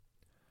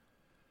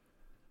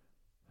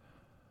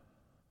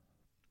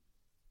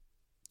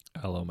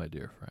Hello, my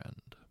dear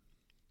friend.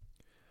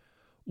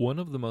 One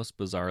of the most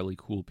bizarrely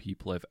cool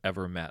people I've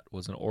ever met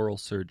was an oral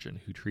surgeon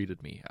who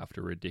treated me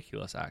after a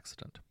ridiculous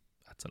accident.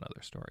 That's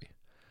another story.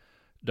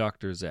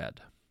 Dr. Z.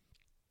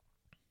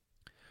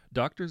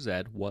 Dr.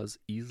 Z was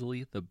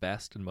easily the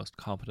best and most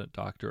competent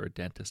doctor or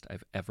dentist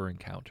I've ever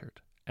encountered,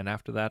 and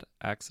after that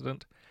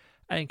accident,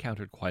 I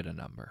encountered quite a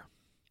number.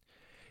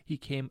 He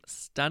came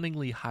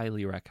stunningly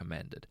highly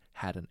recommended,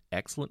 had an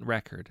excellent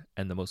record,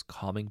 and the most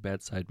calming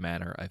bedside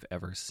manner I've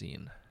ever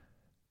seen.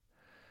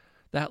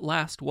 That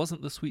last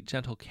wasn't the sweet,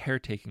 gentle,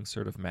 caretaking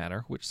sort of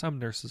manner which some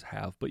nurses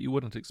have, but you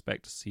wouldn't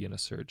expect to see in a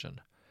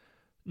surgeon.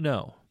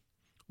 No.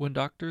 When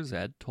Dr.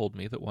 Z told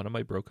me that one of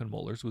my broken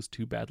molars was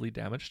too badly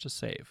damaged to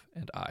save,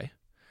 and I,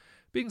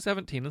 being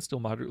 17 and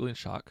still moderately in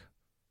shock,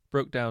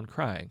 broke down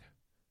crying,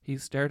 he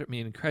stared at me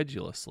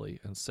incredulously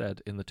and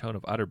said in the tone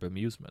of utter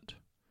bemusement,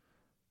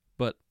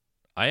 "But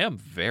I am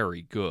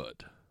very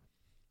good."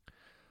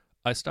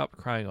 I stopped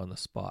crying on the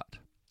spot.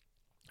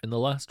 In the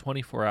last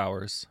 24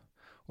 hours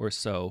or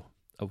so,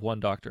 of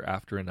one doctor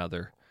after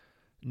another,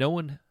 no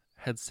one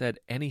had said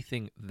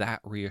anything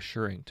that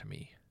reassuring to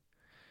me.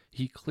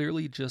 He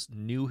clearly just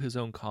knew his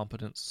own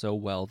competence so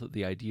well that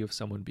the idea of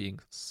someone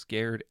being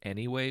scared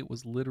anyway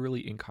was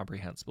literally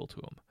incomprehensible to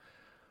him.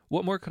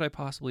 What more could I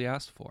possibly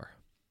ask for?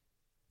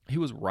 He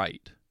was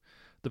right.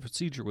 The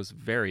procedure was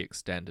very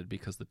extended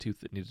because the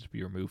tooth that needed to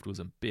be removed was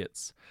in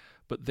bits,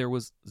 but there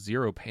was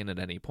zero pain at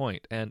any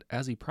point, and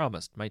as he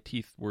promised, my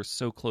teeth were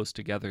so close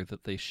together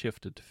that they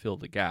shifted to fill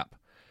the gap,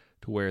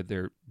 to where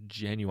there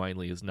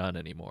genuinely is none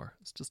anymore.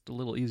 It's just a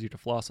little easier to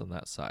floss on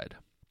that side.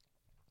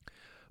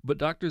 But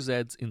Dr.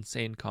 Z's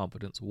insane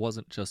competence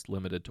wasn't just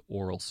limited to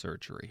oral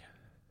surgery.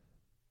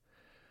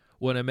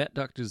 When I met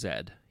Dr. Z,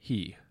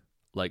 he,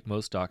 like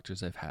most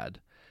doctors I've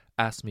had,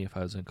 asked me if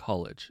I was in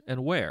college,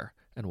 and where,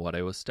 and what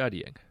I was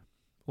studying.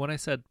 When I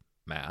said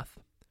math.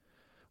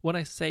 When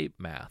I say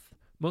math,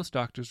 most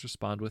doctors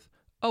respond with,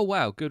 "Oh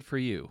wow, good for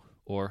you,"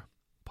 or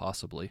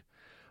possibly,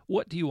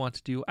 "What do you want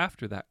to do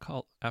after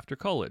after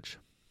college?"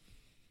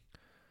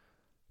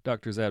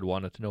 Dr. Z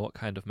wanted to know what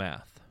kind of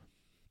math.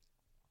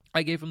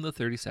 I gave him the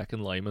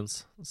 30-second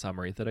layman's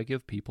summary that I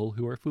give people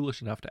who are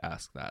foolish enough to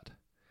ask that.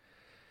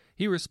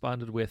 He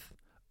responded with,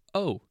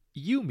 "Oh,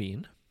 you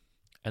mean,"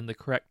 and the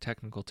correct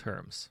technical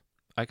terms.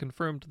 I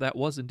confirmed that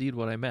was indeed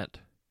what I meant.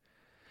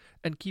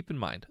 And keep in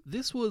mind,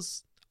 this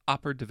was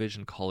upper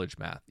division college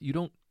math. You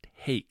don't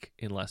take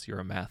unless you're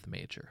a math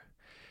major.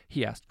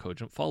 He asked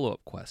cogent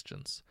follow-up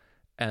questions,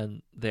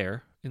 and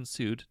there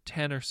ensued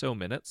 10 or so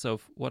minutes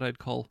of what I'd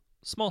call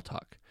small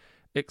talk,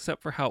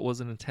 except for how it was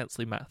an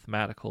intensely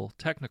mathematical,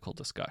 technical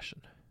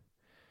discussion.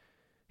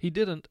 He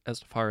didn't,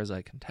 as far as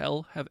I can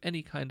tell, have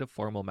any kind of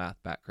formal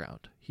math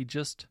background. He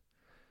just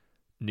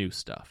knew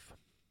stuff.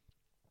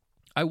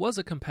 I was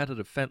a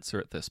competitive fencer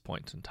at this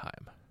point in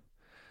time.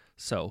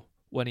 So,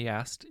 when he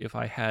asked if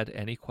I had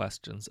any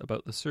questions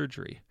about the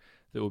surgery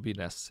that would be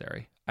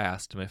necessary, I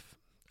asked him if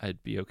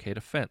I'd be okay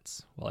to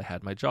fence while I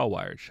had my jaw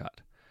wired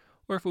shut,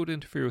 or if it would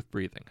interfere with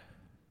breathing.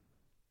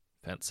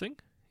 "Fencing?"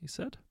 he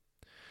said.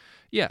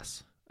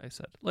 "Yes," I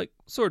said, "like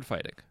sword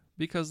fighting,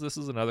 because this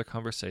is another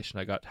conversation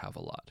I got to have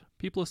a lot.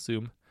 People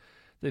assume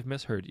they've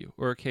misheard you,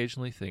 or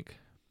occasionally think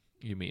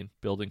you mean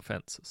building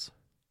fences."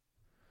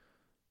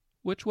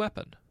 "Which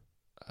weapon?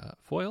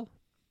 Foil?"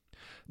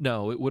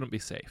 "No, it wouldn't be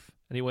safe,"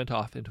 and he went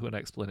off into an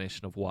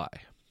explanation of why.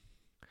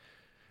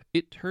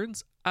 It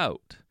turns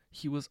out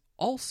he was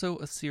also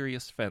a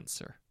serious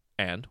fencer,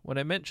 and when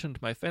I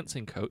mentioned my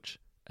fencing coach,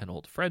 an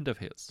old friend of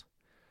his.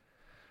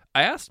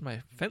 I asked my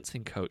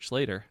fencing coach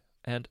later,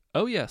 and,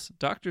 "Oh yes,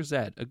 Dr. Z,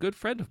 a good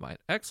friend of mine,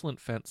 excellent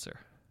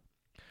fencer."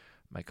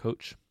 My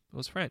coach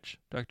was French.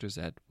 Dr.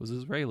 Z was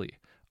Israeli.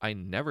 I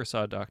never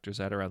saw Dr.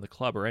 Z around the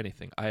club or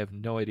anything. I have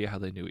no idea how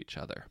they knew each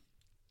other.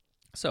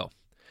 So,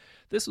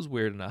 this was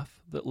weird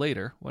enough that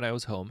later, when I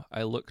was home,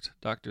 I looked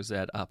Dr.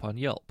 Z up on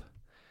Yelp.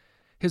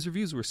 His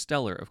reviews were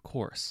stellar, of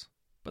course,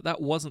 but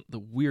that wasn't the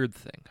weird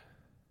thing.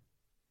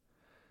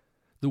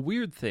 The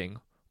weird thing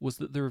was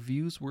that the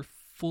reviews were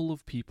full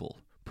of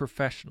people,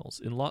 professionals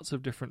in lots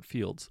of different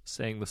fields,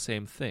 saying the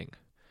same thing.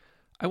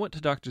 I went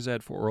to Dr. Z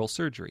for oral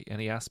surgery, and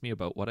he asked me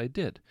about what I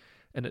did,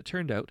 and it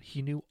turned out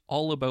he knew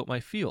all about my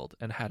field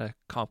and had a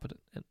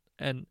competent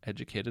and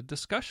educated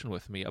discussion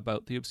with me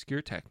about the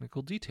obscure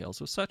technical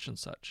details of such and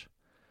such.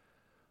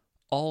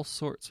 All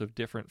sorts of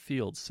different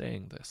fields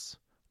saying this.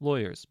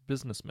 Lawyers,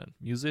 businessmen,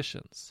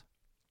 musicians.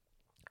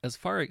 As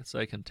far as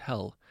I can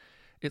tell,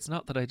 it's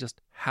not that I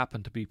just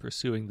happened to be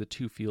pursuing the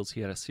two fields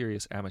he had a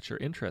serious amateur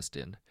interest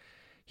in.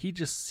 He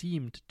just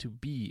seemed to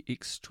be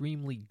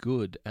extremely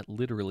good at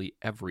literally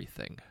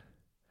everything.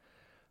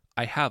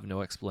 I have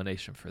no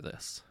explanation for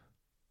this.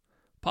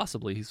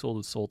 Possibly he sold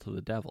his soul to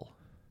the devil.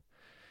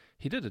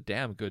 He did a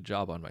damn good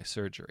job on my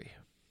surgery.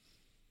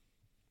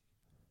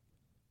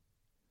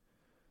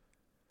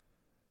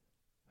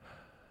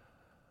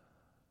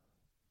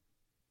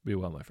 Be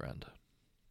well, my friend.